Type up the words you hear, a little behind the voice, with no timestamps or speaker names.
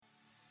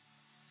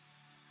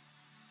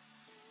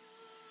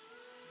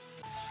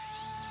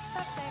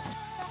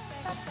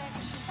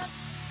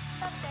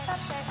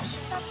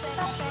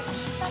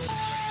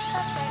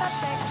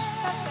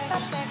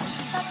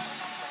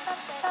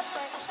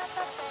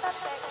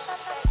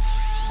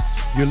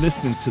You're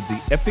listening to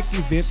the Epic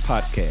Event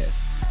Podcast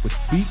with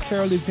B.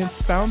 Carroll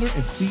Events founder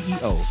and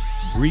CEO,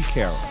 Bree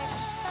Carroll.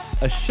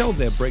 A show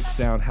that breaks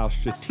down how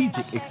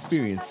strategic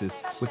experiences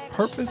with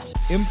purpose,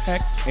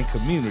 impact, and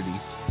community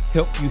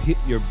help you hit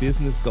your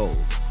business goals.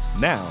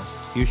 Now,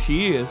 here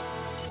she is,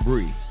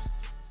 Bree.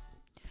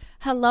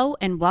 Hello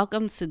and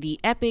welcome to the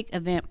Epic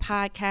Event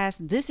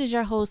Podcast. This is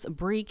your host,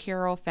 Bree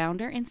Carroll,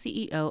 founder and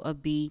CEO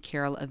of B.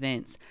 Carroll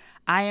Events.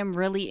 I am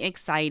really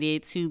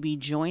excited to be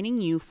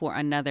joining you for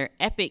another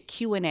epic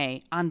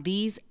Q&A. On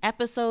these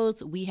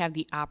episodes, we have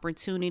the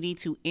opportunity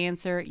to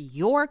answer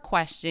your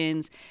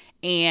questions,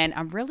 and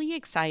I'm really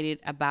excited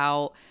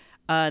about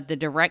the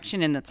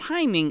direction and the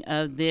timing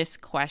of this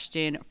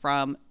question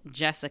from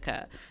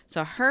Jessica.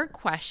 So her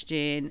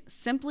question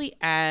simply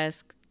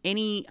asks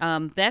any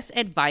best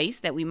advice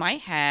that we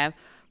might have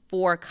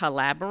for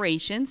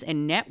collaborations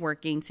and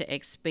networking to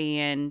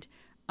expand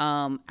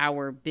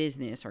our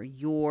business or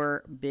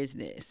your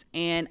business.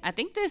 And I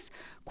think this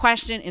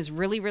question is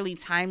really, really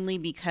timely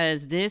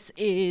because this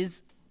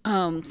is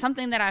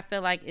something that I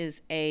feel like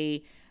is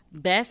a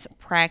best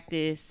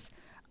practice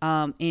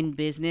in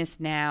business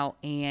now.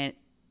 And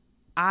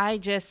I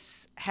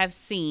just have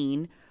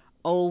seen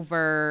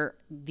over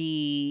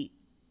the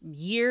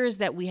years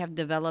that we have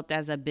developed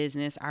as a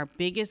business, our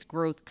biggest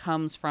growth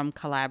comes from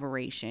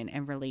collaboration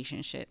and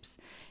relationships.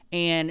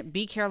 And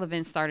B. Carroll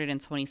Events started in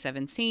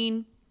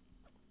 2017.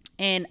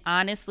 And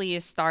honestly,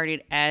 it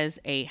started as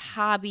a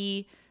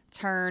hobby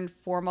turned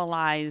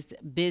formalized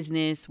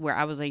business where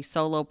I was a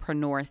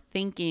solopreneur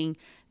thinking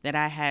that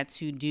I had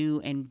to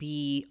do and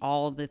be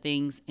all the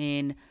things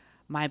in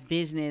my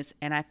business.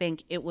 And I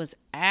think it was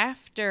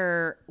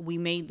after we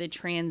made the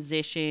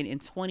transition in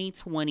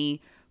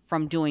 2020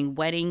 from doing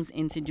weddings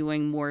into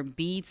doing more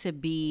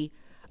B2B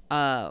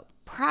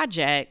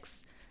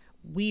projects,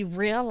 we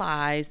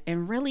realized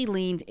and really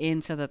leaned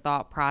into the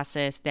thought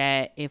process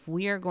that if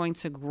we are going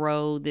to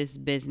grow this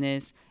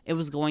business, it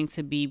was going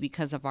to be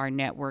because of our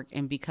network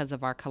and because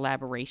of our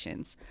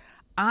collaborations.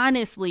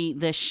 Honestly,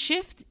 the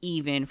shift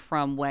even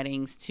from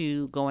weddings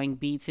to going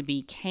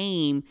B2B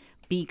came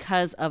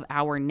because of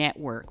our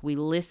network. We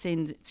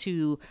listened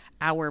to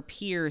our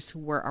peers who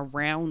were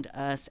around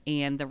us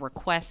and the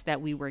requests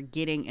that we were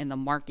getting in the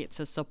market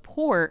to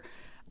support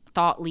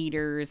thought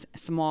leaders,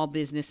 small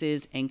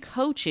businesses, and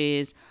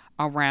coaches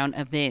around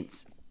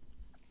events.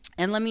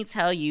 And let me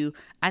tell you,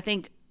 I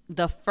think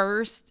the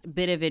first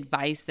bit of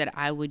advice that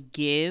I would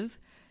give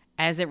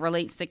as it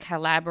relates to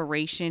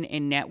collaboration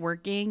and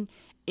networking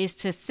is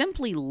to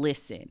simply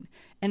listen.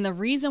 And the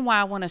reason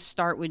why I want to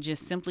start with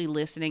just simply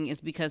listening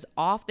is because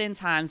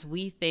oftentimes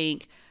we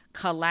think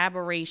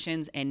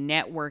collaborations and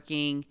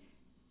networking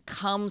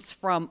comes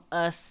from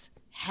us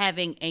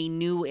having a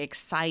new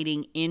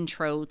exciting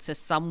intro to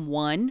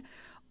someone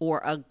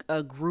or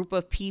a group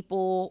of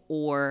people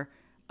or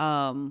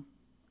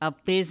a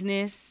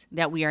business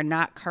that we are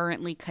not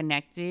currently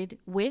connected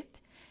with.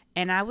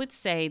 And I would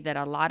say that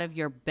a lot of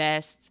your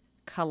best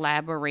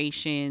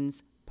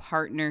collaborations,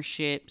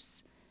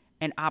 partnerships,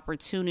 and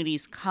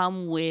opportunities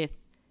come with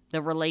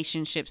the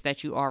relationships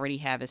that you already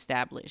have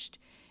established.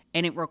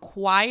 And it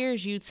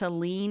requires you to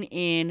lean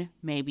in,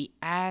 maybe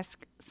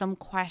ask some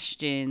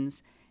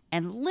questions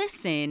and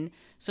listen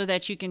so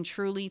that you can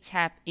truly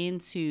tap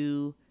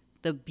into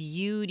the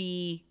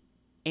beauty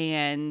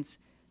and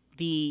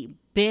the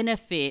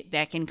benefit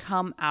that can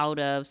come out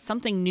of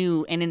something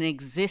new in an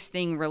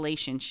existing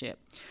relationship.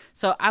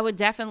 So I would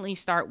definitely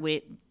start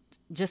with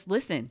just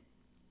listen.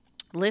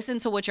 Listen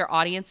to what your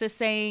audience is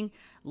saying.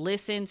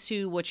 Listen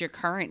to what your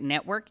current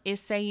network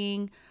is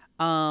saying,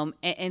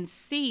 and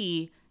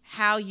see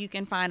how you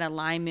can find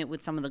alignment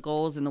with some of the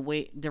goals and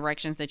the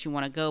directions that you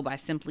want to go by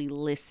simply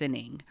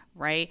listening,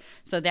 right?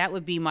 So that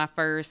would be my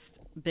first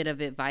bit of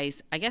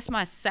advice. I guess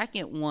my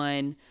second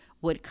one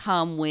would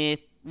come with,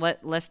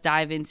 let's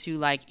dive into,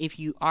 like, if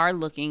you are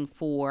looking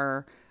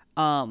for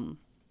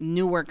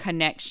newer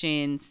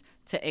connections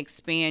to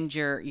expand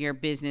your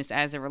business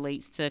as it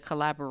relates to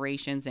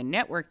collaborations and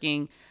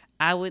networking,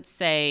 I would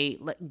say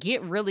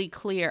get really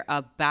clear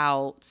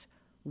about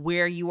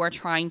where you are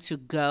trying to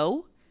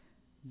go.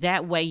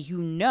 That way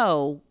you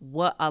know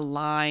what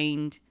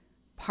aligned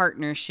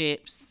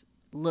partnerships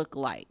look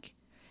like.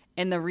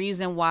 And the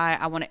reason why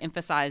I want to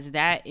emphasize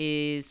that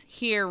is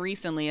here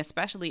recently,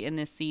 especially in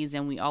this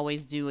season, we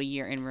always do a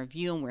year in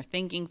review and we're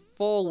thinking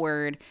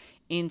forward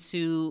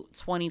into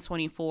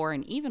 2024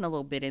 and even a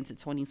little bit into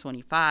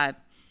 2025.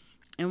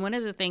 And one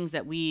of the things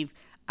that we've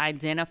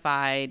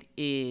identified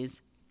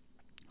is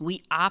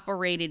we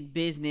operated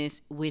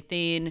business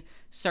within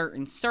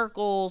certain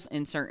circles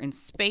and certain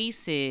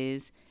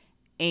spaces,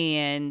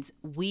 and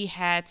we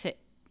had to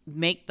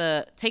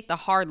take the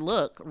hard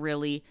look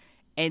really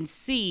and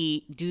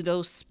see, do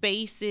those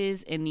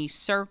spaces and these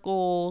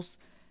circles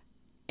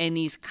and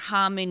these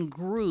common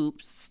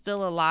groups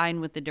still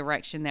align with the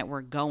direction that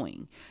we're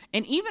going?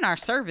 And even our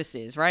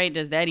services, right?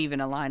 Does that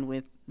even align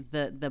with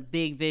the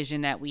big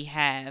vision that we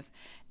have?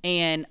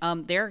 And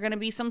there are going to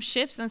be some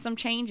shifts and some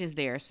changes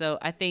there. So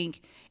I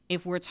think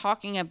if we're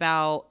talking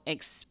about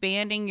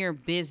expanding your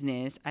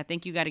business, I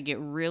think you got to get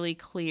really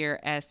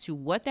clear as to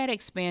what that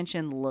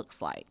expansion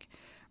looks like,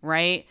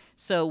 right?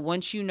 So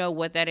once you know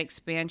what that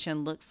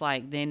expansion looks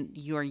like, then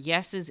your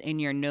yeses and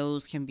your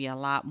nos can be a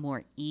lot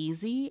more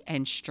easy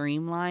and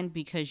streamlined,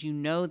 because you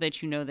know that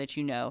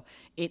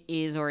it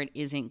is or it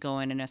isn't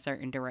going in a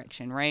certain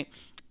direction, right?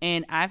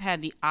 And I've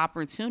had the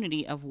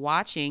opportunity of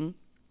watching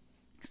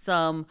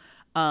some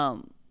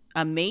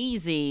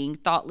amazing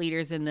thought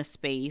leaders in the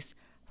space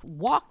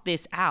walk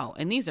this out.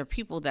 And these are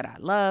people that I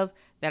love,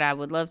 that I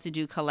would love to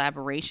do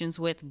collaborations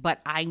with,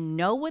 but I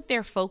know what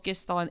they're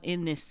focused on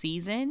in this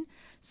season.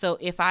 So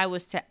if I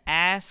was to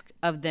ask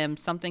of them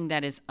something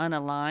that is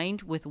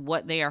unaligned with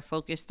what they are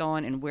focused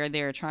on and where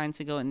they're trying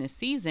to go in this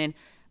season,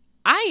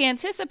 I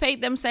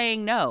anticipate them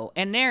saying no.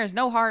 And there's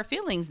no hard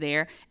feelings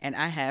there. And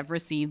I have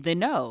received the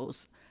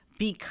no's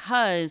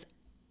because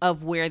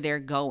of where they're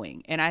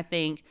going. And I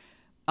think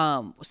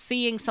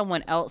seeing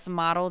someone else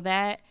model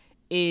that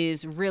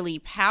is really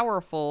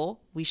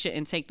powerful. We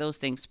shouldn't take those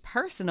things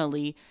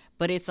personally,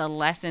 but it's a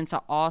lesson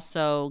to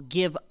also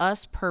give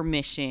us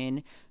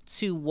permission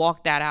to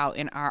walk that out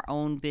in our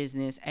own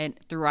business and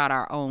throughout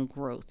our own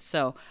growth.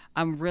 So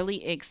I'm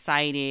really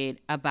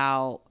excited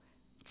about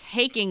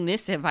taking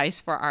this advice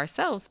for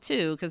ourselves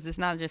too, because it's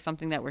not just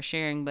something that we're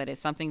sharing, but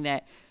it's something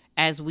that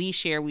as we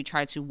share, we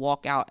try to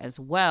walk out as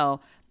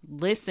well,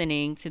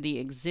 listening to the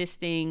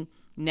existing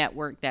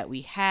network that we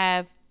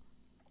have,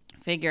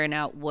 figuring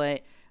out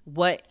what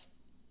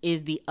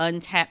is the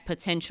untapped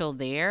potential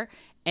there,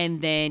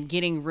 and then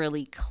getting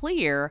really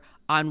clear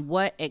on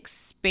what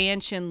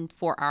expansion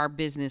for our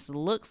business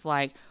looks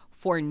like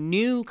for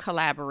new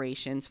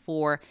collaborations,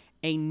 for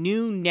a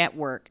new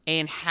network,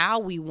 and how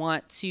we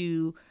want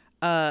to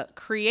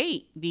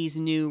create these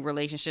new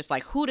relationships.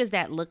 Like, who does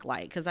that look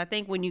like? Because I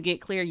think when you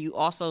get clear, you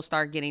also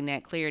start getting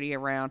that clarity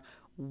around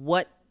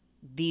what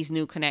these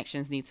new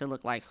connections need to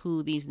look like,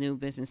 who these new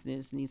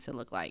businesses need to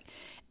look like.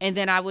 And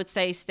then I would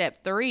say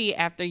step 3,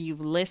 after you've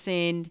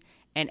listened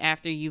and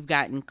after you've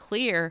gotten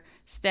clear,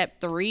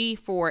 step 3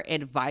 for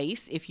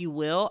advice, if you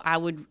will, I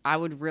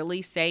would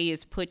really say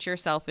is put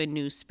yourself in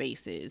new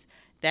spaces.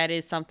 That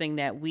is something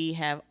that we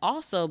have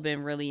also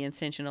been really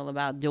intentional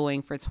about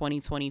doing for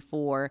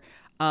 2024,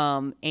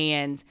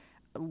 and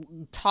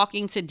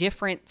talking to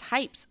different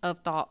types of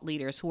thought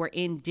leaders who are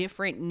in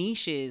different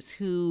niches,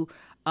 who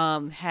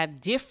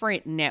have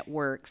different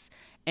networks,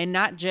 and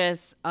not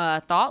just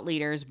thought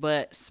leaders,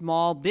 but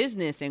small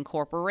business and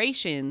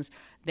corporations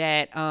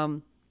that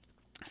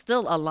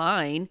still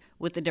align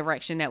with the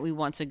direction that we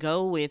want to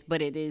go with,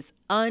 but it is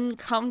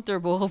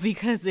uncomfortable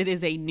because it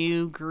is a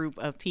new group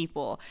of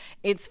people.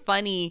 It's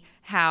funny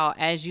how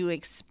as you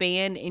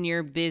expand in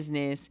your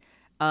business,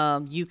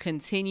 you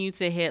continue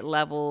to hit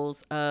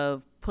levels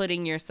of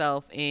putting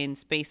yourself in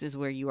spaces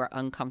where you are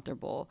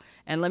uncomfortable.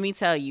 And let me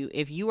tell you,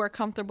 if you are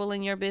comfortable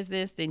in your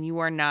business, then you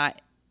are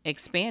not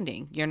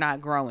expanding. You're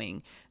not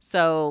growing.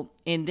 So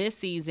in this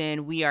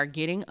season, we are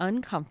getting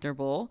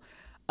uncomfortable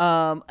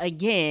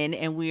again,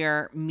 and we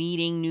are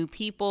meeting new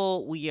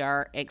people. We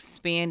are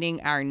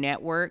expanding our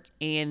network,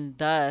 and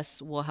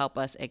thus will help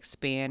us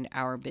expand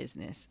our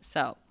business.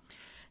 So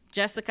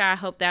Jessica, I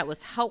hope that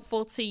was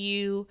helpful to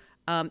you.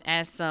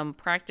 As some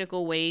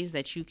practical ways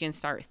that you can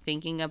start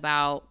thinking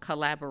about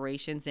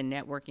collaborations and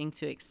networking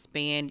to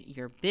expand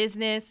your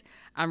business.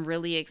 I'm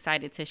really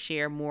excited to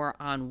share more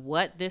on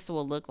what this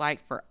will look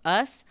like for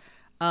us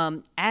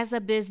as a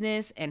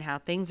business, and how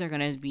things are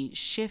going to be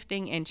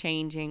shifting and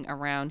changing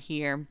around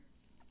here.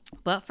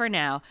 But for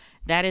now,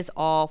 that is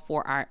all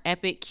for our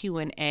Epic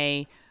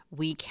Q&A.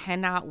 We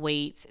cannot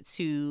wait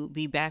to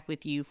be back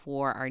with you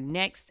for our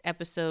next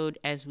episode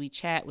as we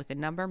chat with a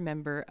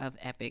member of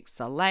Epic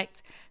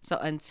Select. So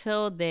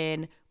until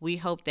then, we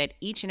hope that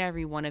each and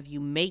every one of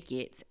you make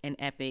it an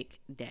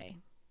epic day.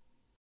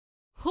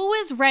 Who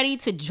is ready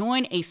to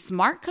join a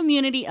smart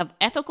community of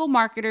ethical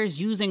marketers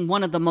using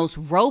one of the most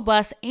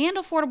robust and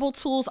affordable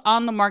tools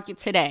on the market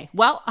today?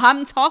 Well,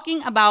 I'm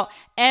talking about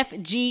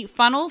FG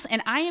Funnels,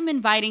 and I am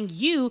inviting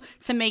you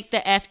to make the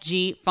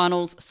FG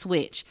Funnels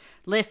switch.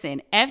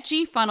 Listen,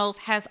 FG Funnels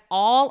has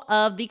all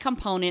of the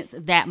components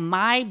that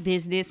my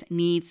business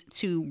needs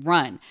to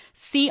run: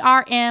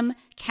 CRM,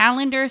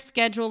 calendar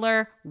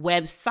scheduler,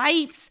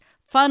 websites,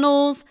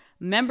 funnels,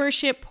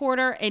 membership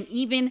portal, and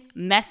even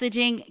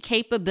messaging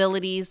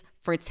capabilities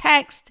for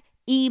text,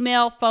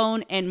 email,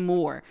 phone, and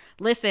more.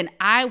 Listen,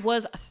 I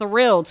was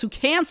thrilled to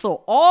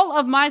cancel all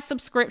of my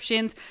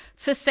subscriptions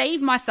to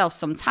save myself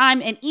some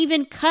time and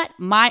even cut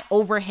my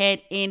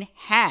overhead in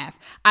half.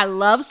 I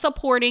love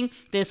supporting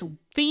this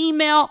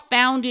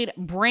female-founded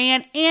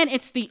brand, and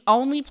it's the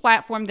only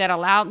platform that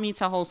allowed me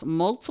to host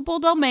multiple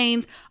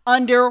domains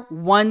under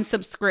one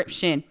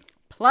subscription.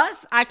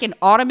 Plus, I can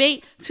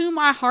automate to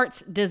my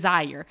heart's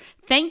desire.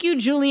 Thank you,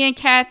 Julie and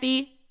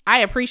Kathy. I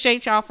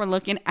appreciate y'all for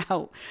looking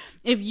out.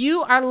 If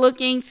you are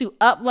looking to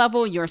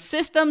up-level your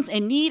systems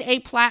and need a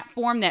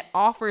platform that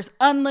offers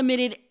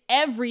unlimited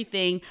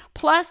everything,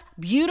 plus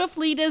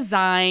beautifully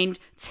designed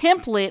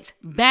templates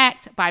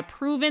backed by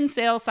proven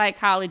sales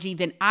psychology,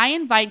 then I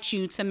invite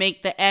you to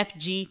make the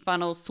FG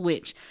funnel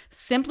switch.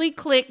 Simply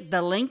click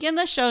the link in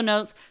the show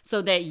notes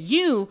so that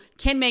you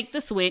can make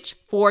the switch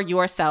for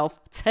yourself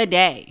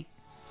today.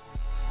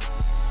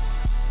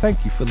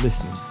 Thank you for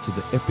listening to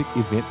the Epic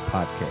Event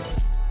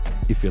Podcast.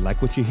 If you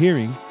like what you're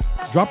hearing,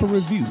 drop a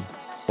review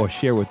or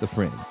share with a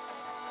friend.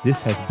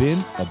 This has been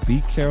a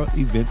B. Carroll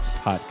Events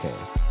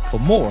Podcast. For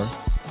more,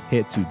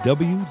 head to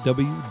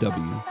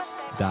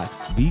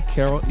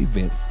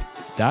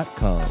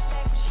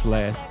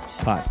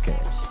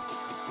www.bcarrollevents.com/podcast.